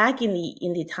 Even back in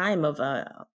the time of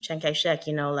Chiang Kai-shek,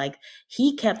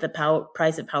 he kept the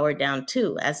price of power down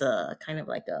too, as a kind of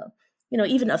like a,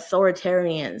 even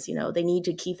authoritarians, they need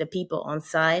to keep the people on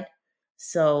side.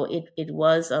 So it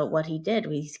was what he did.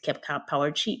 He kept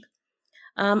power cheap.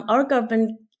 Our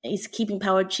government is keeping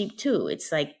power cheap too.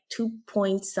 It's like 2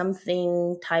 point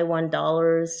something Taiwan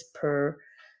dollars per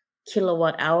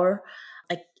kilowatt hour.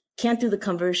 I can't do the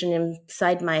conversion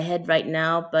inside my head right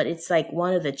now, but it's like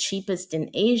one of the cheapest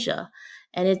in Asia.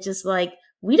 And it's just like,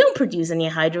 we don't produce any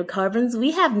hydrocarbons.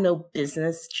 We have no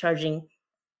business charging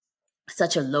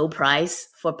such a low price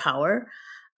for power.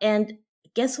 And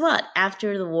guess what?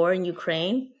 After the war in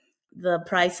Ukraine, the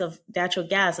price of natural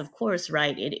gas, of course,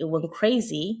 right, it went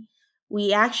crazy.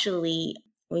 We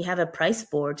have a price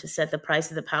board to set the price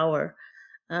of the power.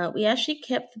 We actually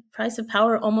kept the price of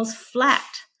power almost flat.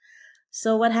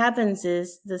 So what happens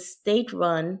is the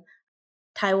state-run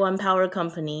Taiwan Power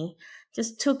Company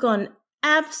just took on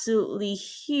absolutely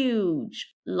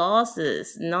huge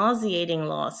losses, nauseating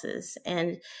losses,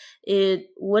 and it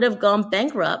would have gone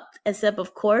bankrupt, except,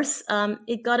 of course,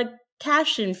 it got a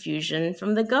cash infusion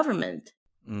from the government.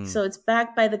 So it's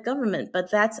backed by the government, but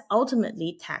that's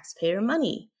ultimately taxpayer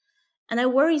money. And I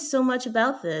worry so much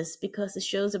about this because it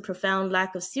shows a profound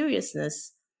lack of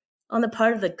seriousness on the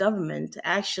part of the government to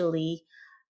actually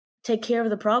take care of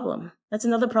the problem. That's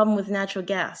another problem with natural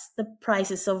gas. The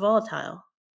price is so volatile.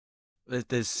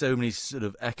 There's so many sort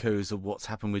of echoes of what's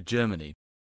happened with Germany.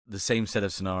 The same set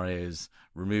of scenarios,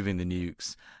 removing the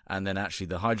nukes, and then actually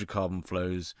the hydrocarbon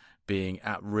flows being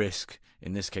at risk.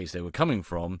 In this case, they were coming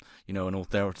from, an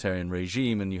authoritarian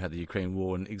regime, and you had the Ukraine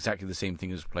war, and exactly the same thing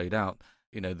has played out.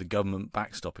 The government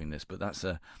backstopping this, but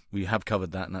we have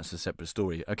covered that, and that's a separate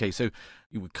story. Okay, so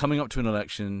we're coming up to an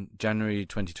election, January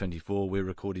 2024. We're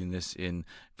recording this in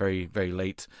very, very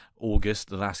late August,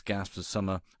 the last gasps of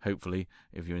summer, hopefully,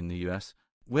 if you're in the US.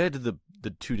 Where do the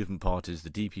two different parties, the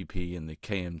DPP and the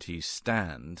KMT,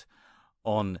 stand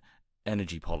on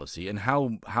energy policy, and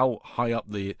how high up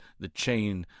the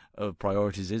chain of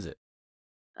priorities is it?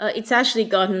 It's actually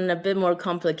gotten a bit more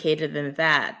complicated than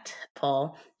that,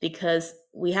 Paul, because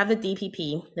we have the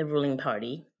DPP, the ruling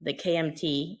party, the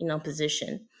KMT in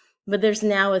opposition, but there's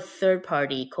now a third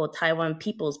party called Taiwan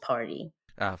People's Party.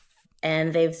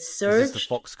 And they've surged. Is this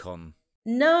the Foxconn?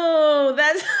 No,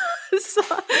 that's so,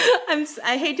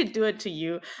 I hate to do it to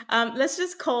you. Let's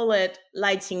just call it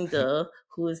Lai Ching-te,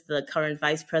 who is the current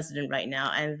vice president right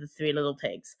now, and the Three Little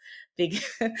Pigs.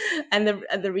 And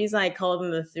the reason I call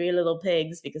them the Three Little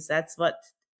Pigs, because that's what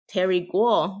Terry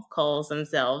Guo calls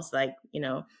themselves. Like,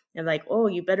 they're like, oh,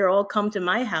 you better all come to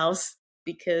my house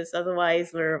because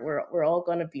otherwise we're all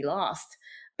going to be lost.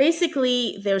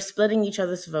 Basically, they're splitting each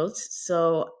other's votes.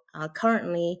 So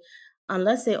currently,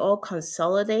 unless they all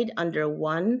consolidate under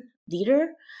one leader,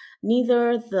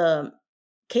 neither the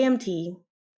KMT,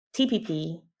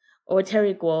 TPP, or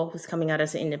Terry Guo, who's coming out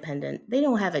as an independent, they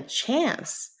don't have a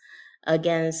chance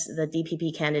against the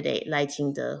DPP candidate, Lai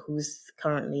Ching-te, who's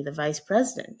currently the vice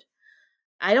president.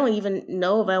 I don't even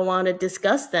know if I want to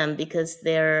discuss them because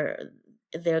they're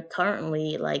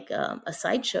currently like a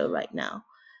sideshow right now.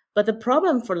 But the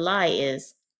problem for Lai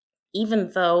is,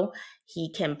 even though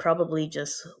he can probably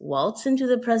just waltz into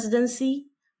the presidency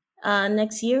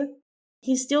next year,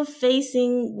 he's still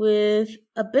facing with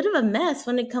a bit of a mess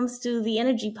when it comes to the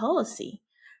energy policy,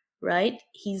 right?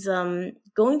 He's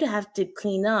going to have to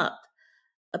clean up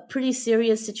a pretty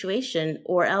serious situation,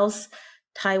 or else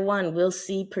Taiwan will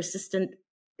see persistent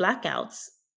blackouts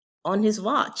on his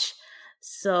watch.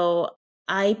 So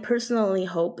I personally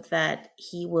hope that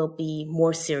he will be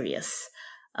more serious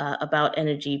about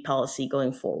energy policy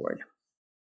going forward.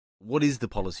 What is the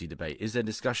policy debate? Is there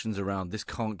discussions around this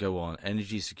can't go on,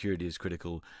 energy security is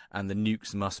critical, and the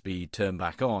nukes must be turned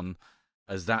back on,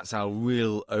 as that's our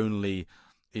real only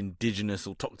indigenous,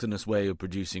 autochthonous way of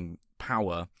producing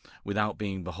power without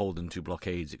being beholden to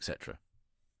blockades, etc.?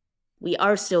 We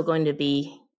are still going to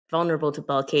be vulnerable to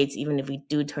blockades even if we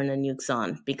do turn the nukes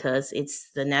on, because it's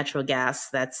the natural gas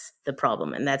that's the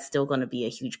problem, and that's still going to be a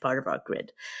huge part of our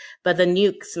grid. But the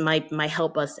nukes might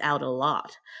help us out a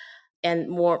lot. And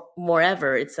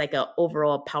moreover, it's like an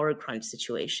overall power crunch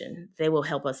situation. They will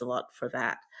help us a lot for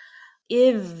that.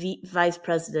 If the Vice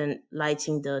President Lai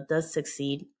Ching-te does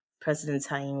succeed President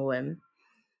Tsai Ing-wen,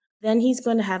 then he's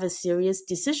going to have a serious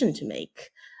decision to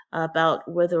make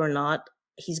about whether or not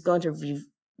he's going to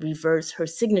reverse her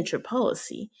signature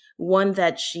policy, one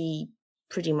that she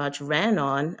pretty much ran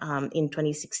on in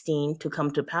 2016 to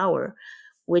come to power,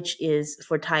 which is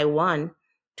for Taiwan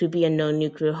to be a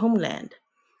no-nuclear homeland.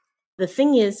 The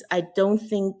thing is, I don't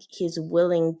think he's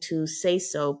willing to say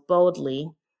so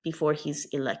boldly before he's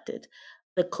elected.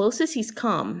 The closest he's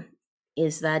come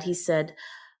is that he said,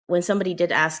 when somebody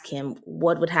did ask him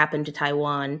what would happen to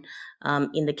Taiwan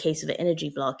in the case of an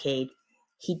energy blockade,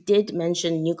 he did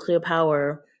mention nuclear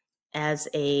power as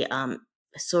a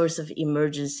source of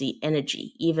emergency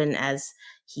energy, even as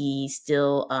he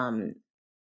still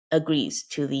agrees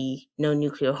to the no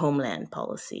nuclear homeland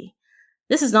policy.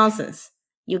 This is nonsense.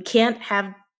 You can't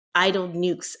have idle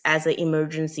nukes as an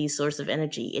emergency source of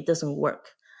energy. It doesn't work.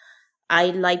 I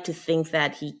like to think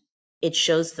that it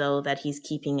shows, though, that he's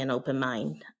keeping an open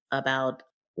mind about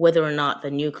whether or not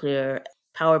the nuclear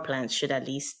power plants should at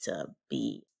least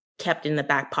be kept in the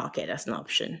back pocket as an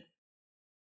option.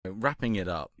 Wrapping it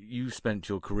up, you spent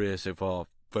your career so far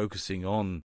focusing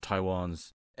on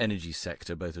Taiwan's energy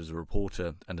sector, both as a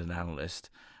reporter and an analyst.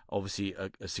 Obviously,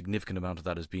 a significant amount of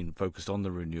that has been focused on the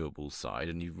renewables side,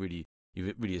 and you've really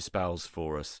You've really espoused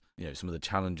for us, some of the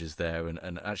challenges there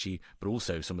and actually, but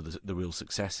also some of the real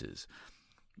successes.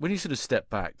 When you sort of step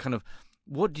back, kind of,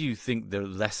 what do you think the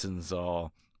lessons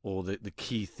are, or the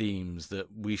key themes that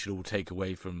we should all take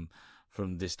away from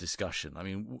this discussion? I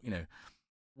mean,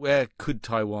 where could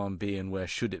Taiwan be and where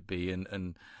should it be,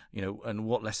 and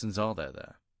what lessons are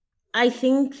there? I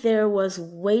think there was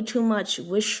way too much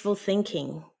wishful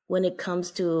thinking when it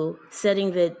comes to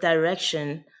setting the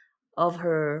direction of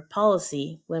her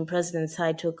policy when President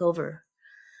Tsai took over.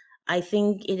 I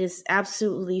think it is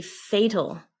absolutely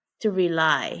fatal to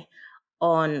rely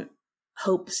on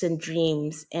hopes and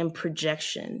dreams and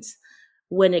projections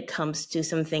when it comes to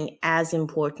something as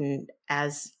important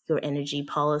as your energy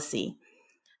policy.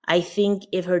 I think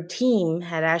if her team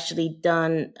had actually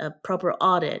done a proper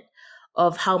audit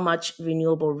of how much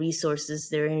renewable resources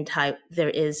there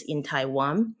is in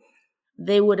Taiwan,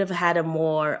 they would have had a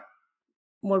more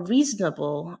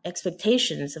reasonable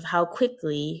expectations of how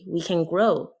quickly we can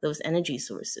grow those energy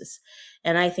sources.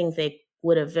 And I think they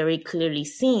would have very clearly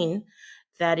seen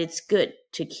that it's good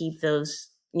to keep those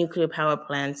nuclear power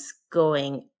plants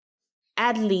going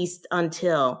at least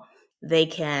until they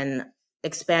can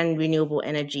expand renewable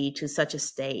energy to such a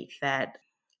state that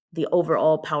the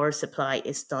overall power supply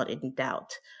is not in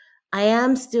doubt. I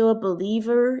am still a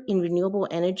believer in renewable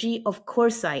energy. Of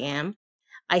course I am.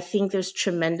 I think there's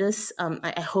tremendous,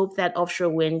 I hope that offshore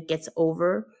wind gets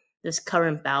over this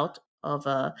current bout of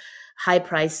a high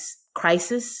price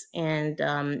crisis, and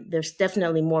there's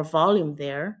definitely more volume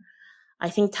there. I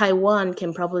think Taiwan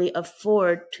can probably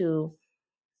afford to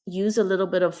use a little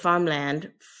bit of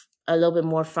farmland, a little bit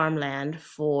more farmland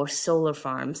for solar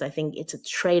farms. I think it's a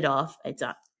trade-off. It's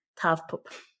a tough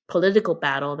political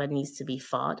battle that needs to be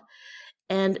fought.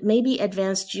 And maybe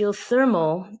advanced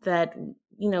geothermal that,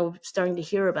 starting to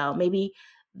hear about, maybe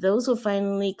those will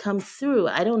finally come through.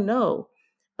 I don't know.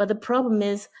 But the problem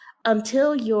is,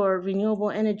 until your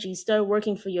renewable energy start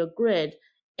working for your grid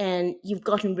and you've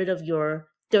gotten rid of your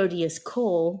dirtiest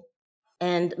coal,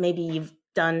 and maybe you've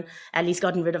at least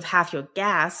gotten rid of half your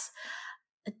gas,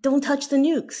 don't touch the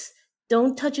nukes.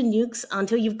 Don't touch the nukes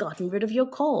until you've gotten rid of your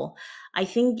coal. I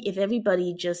think if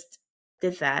everybody just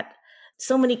did that,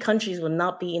 so many countries will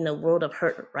not be in a world of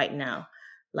hurt right now,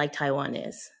 like Taiwan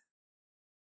is.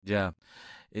 Yeah,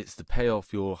 it's to pay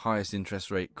off your highest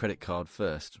interest rate credit card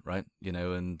first, right?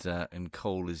 And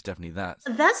coal is definitely that.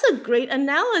 That's a great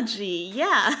analogy.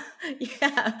 Yeah,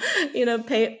 yeah.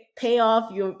 Pay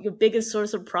off your biggest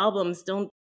source of problems.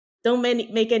 Don't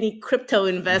make any crypto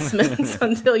investments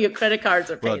until your credit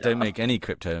cards are paid off. Well, don't make any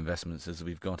crypto investments, as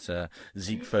we've got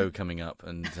Zeke Fo coming up,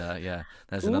 and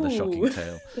there's another shocking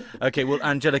tale. Okay, well,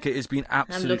 Angelica, it's been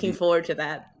absolutely... I'm looking forward to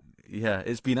that. Yeah,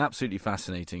 it's been absolutely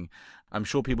fascinating. I'm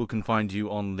sure people can find you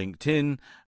on LinkedIn.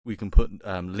 We can put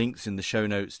links in the show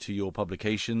notes to your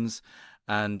publications.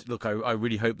 And look, I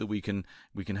really hope that we can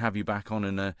have you back on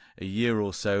in a year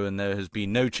or so, and there has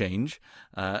been no change,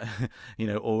 or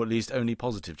at least only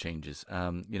positive changes,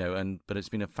 but it's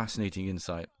been a fascinating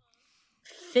insight.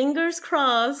 Fingers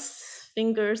crossed,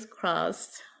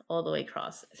 all the way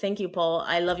crossed. Thank you, Paul.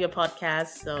 I love your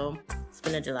podcast, so it's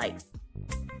been a delight.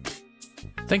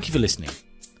 Thank you for listening.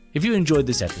 If you enjoyed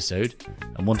this episode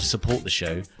and want to support the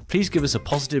show, please give us a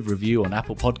positive review on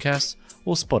Apple Podcasts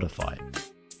or Spotify.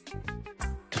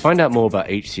 To find out more about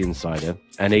HC Insider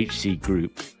and HC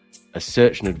Group, a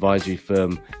search and advisory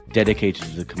firm dedicated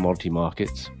to the commodity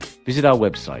markets, visit our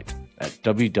website at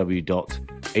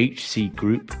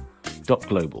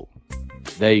www.hcgroup.global.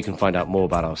 There you can find out more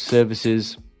about our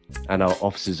services and our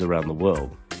offices around the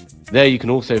world. There you can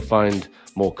also find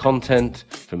more content,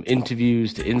 from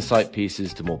interviews to insight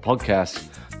pieces to more podcasts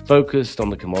focused on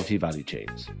the commodity value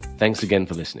chains. Thanks again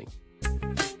for listening.